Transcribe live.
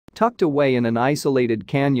Tucked away in an isolated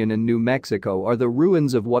canyon in New Mexico are the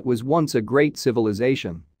ruins of what was once a great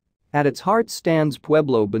civilization. At its heart stands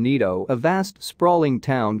Pueblo Bonito, a vast, sprawling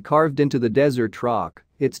town carved into the desert rock,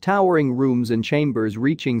 its towering rooms and chambers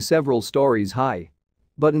reaching several stories high.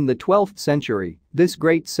 But in the 12th century, this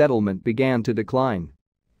great settlement began to decline.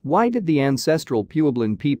 Why did the ancestral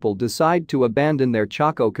Puebloan people decide to abandon their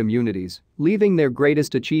Chaco communities, leaving their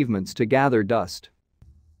greatest achievements to gather dust?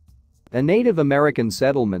 A Native American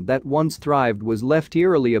settlement that once thrived was left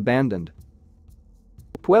eerily abandoned.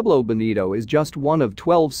 Pueblo Bonito is just one of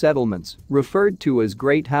 12 settlements, referred to as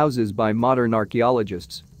great houses by modern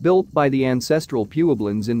archaeologists, built by the ancestral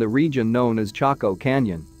Puebloans in the region known as Chaco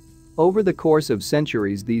Canyon. Over the course of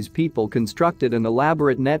centuries, these people constructed an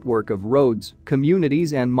elaborate network of roads,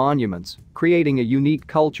 communities and monuments, creating a unique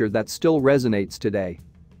culture that still resonates today.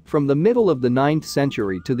 From the middle of the 9th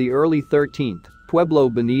century to the early 13th, Pueblo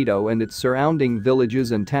Bonito and its surrounding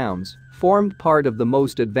villages and towns formed part of the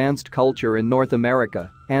most advanced culture in North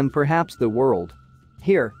America and perhaps the world.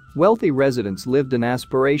 Here, wealthy residents lived an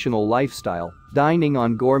aspirational lifestyle, dining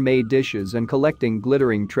on gourmet dishes and collecting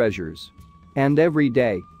glittering treasures. And every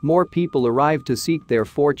day, more people arrived to seek their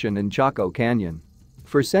fortune in Chaco Canyon.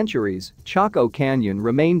 For centuries, Chaco Canyon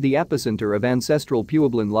remained the epicenter of ancestral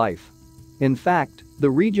Puebloan life. In fact, the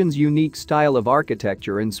region's unique style of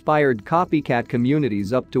architecture inspired copycat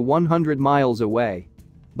communities up to 100 miles away.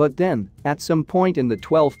 But then, at some point in the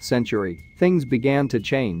 12th century, things began to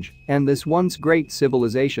change, and this once great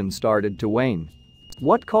civilization started to wane.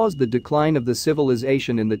 What caused the decline of the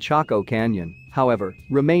civilization in the Chaco Canyon, however,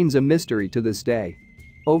 remains a mystery to this day.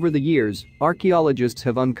 Over the years, archaeologists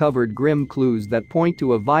have uncovered grim clues that point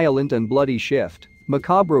to a violent and bloody shift,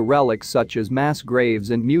 macabre relics such as mass graves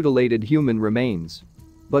and mutilated human remains.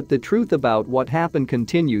 But the truth about what happened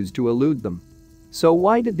continues to elude them. So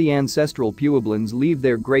why did the ancestral Puebloans leave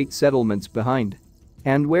their great settlements behind?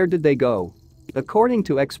 And where did they go? According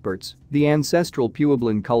to experts, the ancestral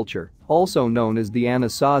Puebloan culture, also known as the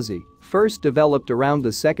Anasazi, first developed around the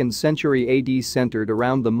 2nd century AD, centered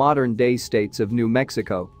around the modern-day states of New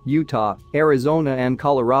Mexico, Utah, Arizona and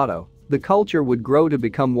Colorado. The culture would grow to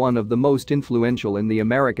become one of the most influential in the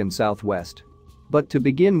American Southwest. But to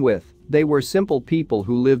begin with, they were simple people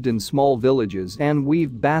who lived in small villages and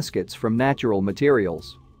weaved baskets from natural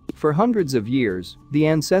materials. For hundreds of years, the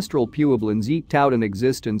ancestral Puebloans eked out an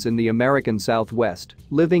existence in the American Southwest,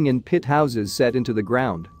 living in pit houses set into the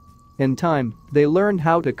ground. In time, they learned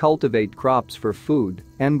how to cultivate crops for food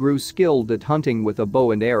and grew skilled at hunting with a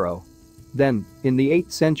bow and arrow. Then, in the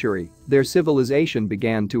 8th century, their civilization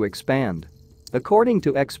began to expand. According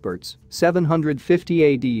to experts,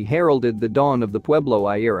 750 AD heralded the dawn of the Pueblo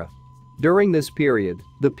era. During this period,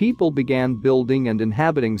 the people began building and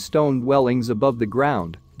inhabiting stone dwellings above the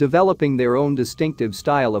ground, developing their own distinctive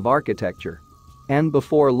style of architecture. And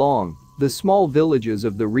before long, the small villages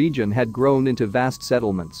of the region had grown into vast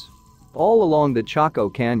settlements. All along the Chaco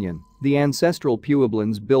Canyon, the ancestral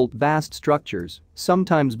Puebloans built vast structures,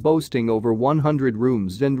 sometimes boasting over 100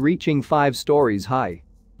 rooms and reaching 5 stories high.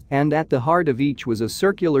 And at the heart of each was a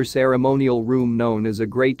circular ceremonial room known as a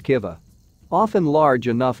great kiva. Often large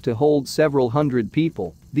enough to hold several hundred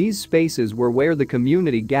people, these spaces were where the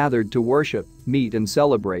community gathered to worship, meet and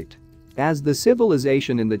celebrate. As the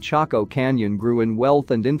civilization in the Chaco Canyon grew in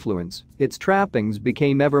wealth and influence, its trappings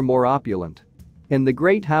became ever more opulent. In the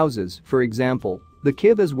great houses, for example, the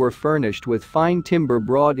kivas were furnished with fine timber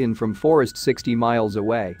brought in from forests 60 miles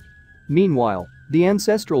away. Meanwhile, the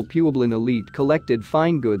ancestral Puebloan elite collected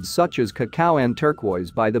fine goods such as cacao and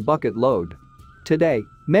turquoise by the bucket load. Today,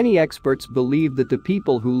 many experts believe that the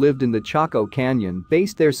people who lived in the Chaco Canyon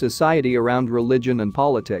based their society around religion and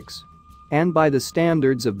politics. And by the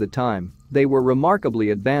standards of the time, they were remarkably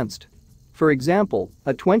advanced. For example,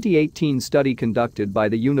 a 2018 study conducted by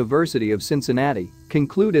the University of Cincinnati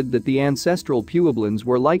concluded that the ancestral Puebloans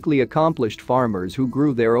were likely accomplished farmers who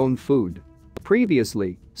grew their own food.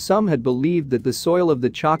 Previously, some had believed that the soil of the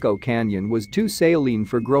Chaco Canyon was too saline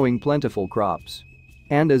for growing plentiful crops.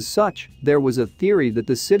 And as such, there was a theory that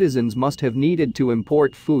the citizens must have needed to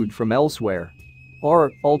import food from elsewhere.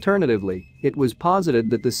 Or, alternatively, it was posited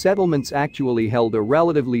that the settlements actually held a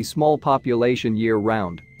relatively small population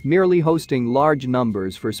year-round, merely hosting large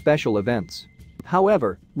numbers for special events.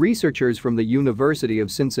 However, researchers from the University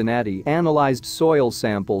of Cincinnati analyzed soil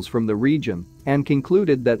samples from the region and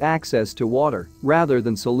concluded that access to water, rather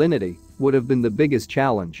than salinity, would have been the biggest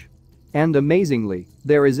challenge. And amazingly,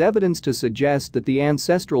 there is evidence to suggest that the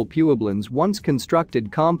ancestral Puebloans once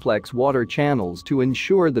constructed complex water channels to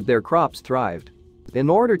ensure that their crops thrived. In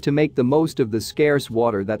order to make the most of the scarce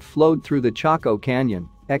water that flowed through the Chaco Canyon,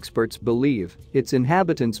 experts believe its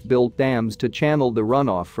inhabitants built dams to channel the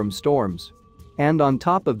runoff from storms. And on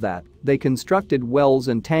top of that, they constructed wells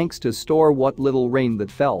and tanks to store what little rain that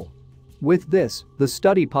fell. With this, the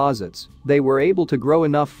study posits, they were able to grow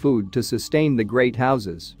enough food to sustain the great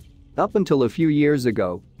houses. Up until a few years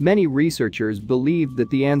ago, many researchers believed that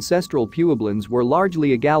the ancestral Puebloans were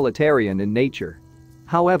largely egalitarian in nature.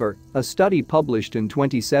 However, a study published in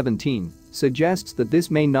 2017 suggests that this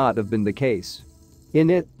may not have been the case. In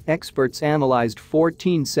it, experts analyzed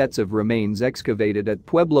 14 sets of remains excavated at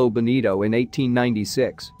Pueblo Bonito in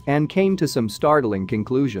 1896 and came to some startling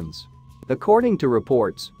conclusions. According to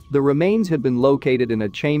reports, the remains had been located in a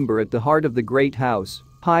chamber at the heart of the Great House,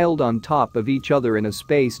 piled on top of each other in a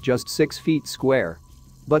space just 6 feet square.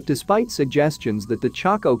 But despite suggestions that the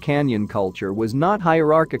Chaco Canyon culture was not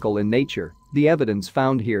hierarchical in nature, the evidence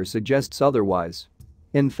found here suggests otherwise.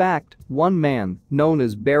 In fact, one man, known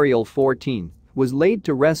as Burial 14, was laid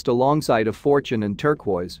to rest alongside a fortune in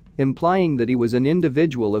turquoise, implying that he was an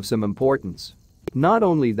individual of some importance. Not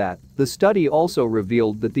only that, the study also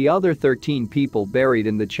revealed that the other 13 people buried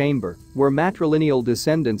in the chamber were matrilineal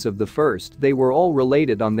descendants of the first. They were all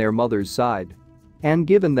related on their mother's side. And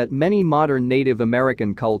given that many modern Native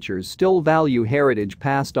American cultures still value heritage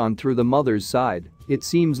passed on through the mother's side, it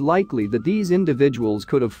seems likely that these individuals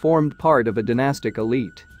could have formed part of a dynastic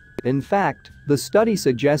elite. In fact, the study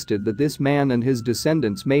suggested that this man and his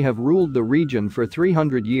descendants may have ruled the region for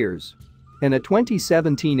 300 years. In a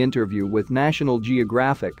 2017 interview with National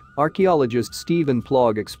Geographic, archaeologist Stephen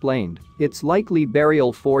Plog explained, "It's likely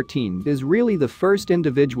Burial 14 is really the first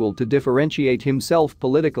individual to differentiate himself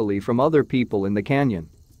politically from other people in the canyon.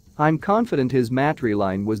 I'm confident his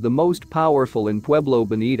matriline was the most powerful in Pueblo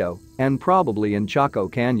Bonito and probably in Chaco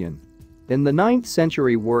Canyon." In the 9th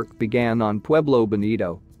century, work began on Pueblo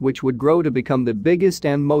Bonito, which would grow to become the biggest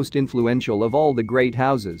and most influential of all the great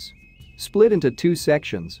houses. Split into 2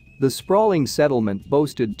 sections, the sprawling settlement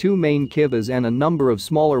boasted 2 main kivas and a number of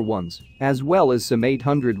smaller ones, as well as some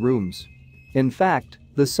 800 rooms. In fact,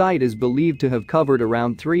 the site is believed to have covered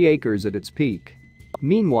around 3 acres at its peak.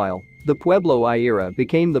 Meanwhile, the Pueblo I era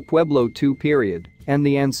became the Pueblo II period, and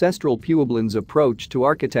the ancestral Puebloans' approach to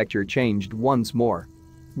architecture changed once more.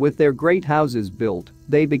 With their great houses built,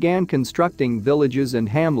 they began constructing villages and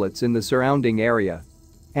hamlets in the surrounding area.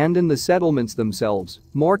 And in the settlements themselves,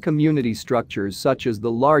 more community structures such as the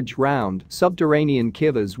large round subterranean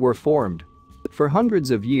kivas were formed. For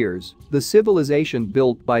hundreds of years, the civilization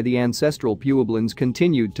built by the ancestral Puebloans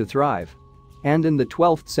continued to thrive. And in the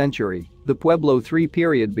 12th century, the Pueblo III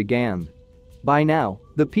period began. By now,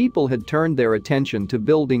 the people had turned their attention to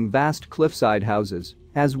building vast cliffside houses,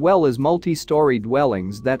 as well as multi-story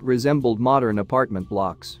dwellings that resembled modern apartment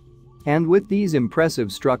blocks. And with these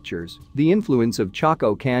impressive structures, the influence of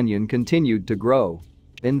Chaco Canyon continued to grow.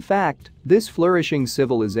 In fact, this flourishing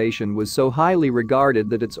civilization was so highly regarded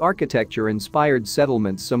that its architecture inspired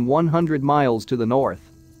settlements some 100 miles to the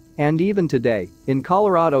north. And even today, in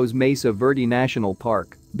Colorado's Mesa Verde National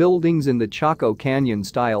Park, buildings in the Chaco Canyon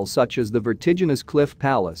style such as the vertiginous Cliff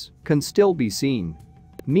Palace can still be seen.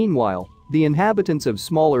 Meanwhile, the inhabitants of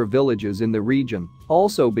smaller villages in the region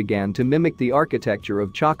also began to mimic the architecture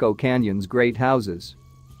of Chaco Canyon's great houses.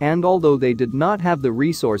 And although they did not have the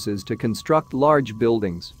resources to construct large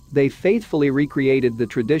buildings, they faithfully recreated the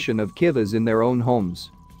tradition of kivas in their own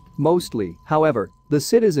homes. Mostly, however, the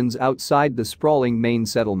citizens outside the sprawling main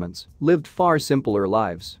settlements lived far simpler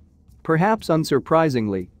lives. Perhaps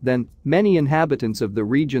unsurprisingly, then, many inhabitants of the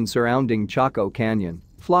region surrounding Chaco Canyon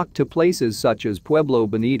flocked to places such as Pueblo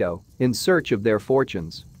Bonito in search of their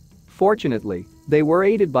fortunes. Fortunately, they were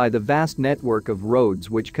aided by the vast network of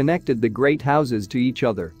roads which connected the great houses to each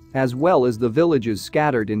other, as well as the villages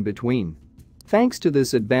scattered in between. Thanks to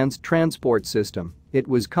this advanced transport system, it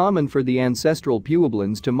was common for the ancestral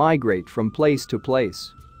Puebloans to migrate from place to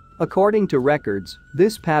place. According to records,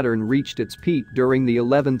 this pattern reached its peak during the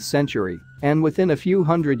 11th century, and within a few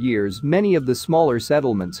hundred years many of the smaller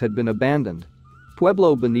settlements had been abandoned.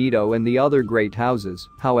 Pueblo Bonito and the other great houses,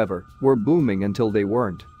 however, were booming until they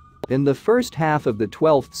weren't. In the first half of the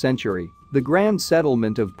 12th century, the grand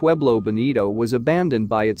settlement of Pueblo Bonito was abandoned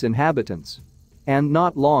by its inhabitants. And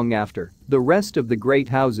not long after, the rest of the great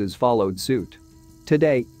houses followed suit.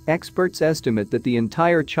 Today, experts estimate that the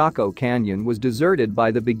entire Chaco Canyon was deserted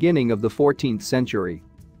by the beginning of the 14th century.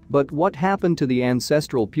 But what happened to the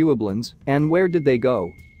ancestral Puebloans, and where did they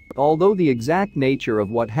go? Although the exact nature of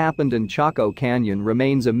what happened in Chaco Canyon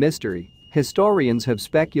remains a mystery, historians have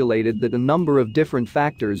speculated that a number of different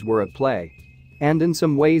factors were at play. And in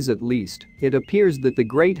some ways at least, it appears that the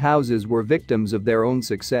great houses were victims of their own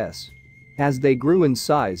success. As they grew in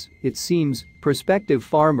size, it seems, prospective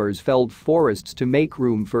farmers felled forests to make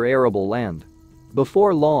room for arable land.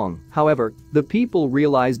 Before long, however, the people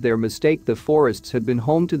realized their mistake. The forests had been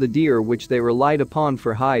home to the deer which they relied upon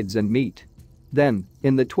for hides and meat. Then,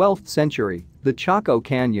 in the 12th century, the Chaco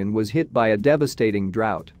Canyon was hit by a devastating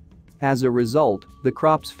drought. As a result, the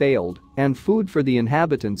crops failed, and food for the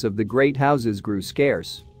inhabitants of the great houses grew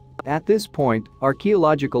scarce. At this point,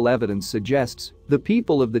 archaeological evidence suggests the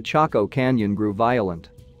people of the Chaco Canyon grew violent.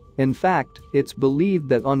 In fact, it's believed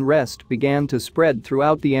that unrest began to spread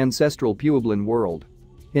throughout the ancestral Puebloan world.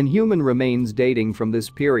 In human remains dating from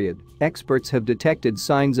this period, experts have detected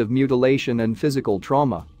signs of mutilation and physical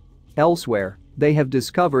trauma. Elsewhere, they have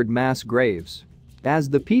discovered mass graves. As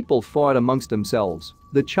the people fought amongst themselves,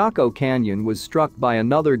 the Chaco Canyon was struck by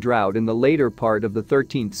another drought in the later part of the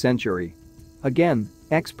 13th century. Again,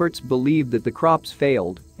 experts believe that the crops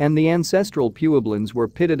failed, and the ancestral Puebloans were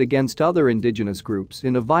pitted against other indigenous groups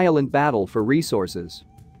in a violent battle for resources.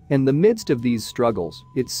 In the midst of these struggles,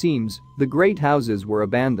 it seems, the great houses were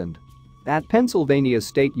abandoned. At Pennsylvania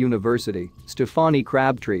State University, Stefani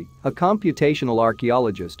Crabtree, a computational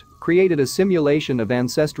archaeologist, created a simulation of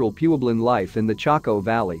ancestral Puebloan life in the Chaco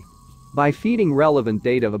Valley. By feeding relevant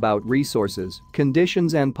data about resources,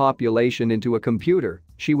 conditions and population into a computer,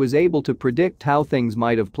 she was able to predict how things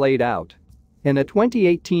might have played out. In a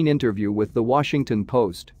 2018 interview with The Washington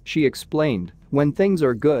Post, she explained, "When things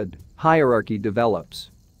are good, hierarchy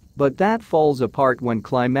develops. But that falls apart when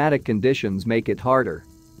climatic conditions make it harder."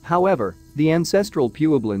 However, the ancestral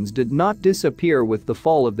Puebloans did not disappear with the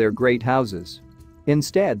fall of their great houses.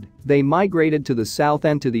 Instead, they migrated to the south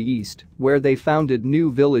and to the east, where they founded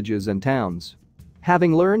new villages and towns.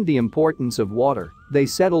 Having learned the importance of water, they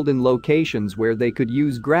settled in locations where they could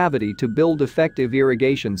use gravity to build effective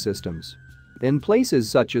irrigation systems. In places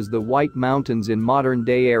such as the White Mountains in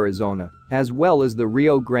modern-day Arizona, as well as the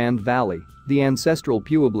Rio Grande Valley, the ancestral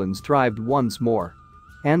Puebloans thrived once more.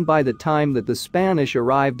 And by the time that the Spanish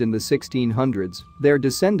arrived in the 1600s, their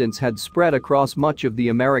descendants had spread across much of the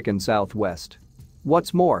American Southwest.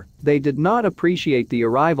 What's more, they did not appreciate the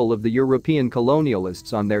arrival of the European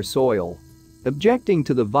colonialists on their soil. Objecting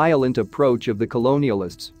to the violent approach of the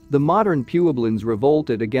colonialists, the modern Puebloans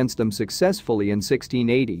revolted against them successfully in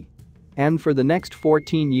 1680. And for the next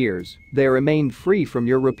 14 years, they remained free from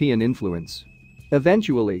European influence.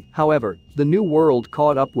 Eventually, however, the New World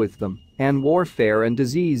caught up with them, and warfare and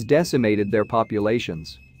disease decimated their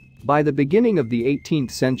populations. By the beginning of the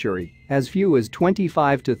 18th century, as few as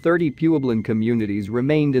 25 to 30 Puebloan communities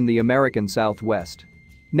remained in the American Southwest.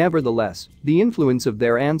 Nevertheless, the influence of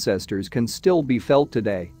their ancestors can still be felt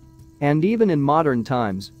today. And even in modern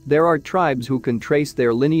times, there are tribes who can trace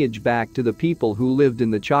their lineage back to the people who lived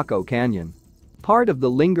in the Chaco Canyon. Part of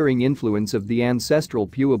the lingering influence of the ancestral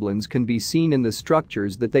Puebloans can be seen in the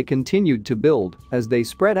structures that they continued to build as they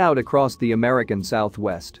spread out across the American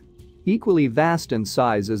Southwest. Equally vast in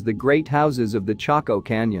size as the great houses of the Chaco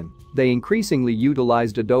Canyon, they increasingly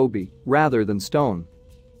utilized adobe rather than stone.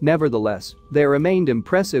 Nevertheless, there remained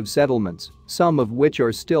impressive settlements, some of which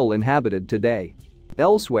are still inhabited today.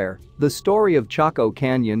 Elsewhere, the story of Chaco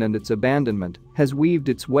Canyon and its abandonment has weaved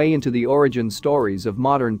its way into the origin stories of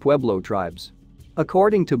modern Pueblo tribes.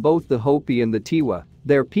 According to both the Hopi and the Tiwa,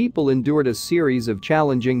 their people endured a series of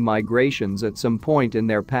challenging migrations at some point in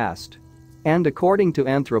their past. And according to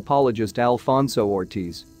anthropologist Alfonso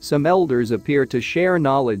Ortiz, some elders appear to share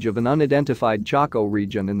knowledge of an unidentified Chaco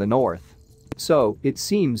region in the north. So, it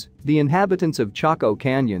seems, the inhabitants of Chaco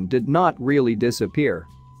Canyon did not really disappear.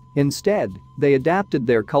 Instead, they adapted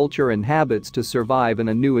their culture and habits to survive in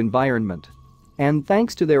a new environment. And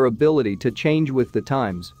thanks to their ability to change with the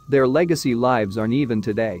times, their legacy lives on even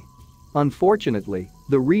today. Unfortunately,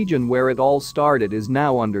 the region where it all started is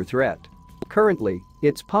now under threat. Currently,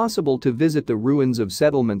 it's possible to visit the ruins of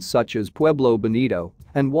settlements such as Pueblo Bonito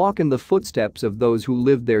and walk in the footsteps of those who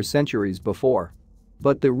lived there centuries before.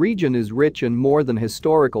 But the region is rich in more than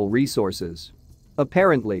historical resources.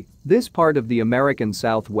 Apparently, this part of the American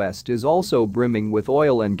Southwest is also brimming with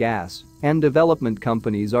oil and gas, and development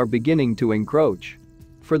companies are beginning to encroach.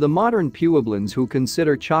 For the modern Puebloans who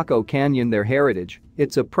consider Chaco Canyon their heritage,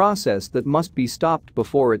 it's a process that must be stopped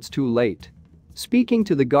before it's too late. Speaking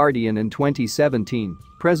to The Guardian in 2017,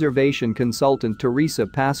 preservation consultant Teresa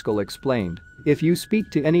Pascal explained, "If you speak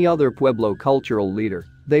to any other Pueblo cultural leader,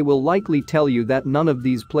 they will likely tell you that none of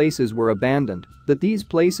these places were abandoned, that these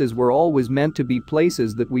places were always meant to be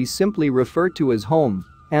places that we simply refer to as home,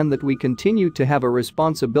 and that we continue to have a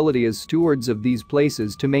responsibility as stewards of these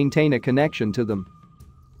places to maintain a connection to them."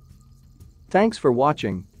 Thanks for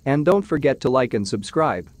watching, and don't forget to like and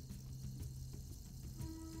subscribe.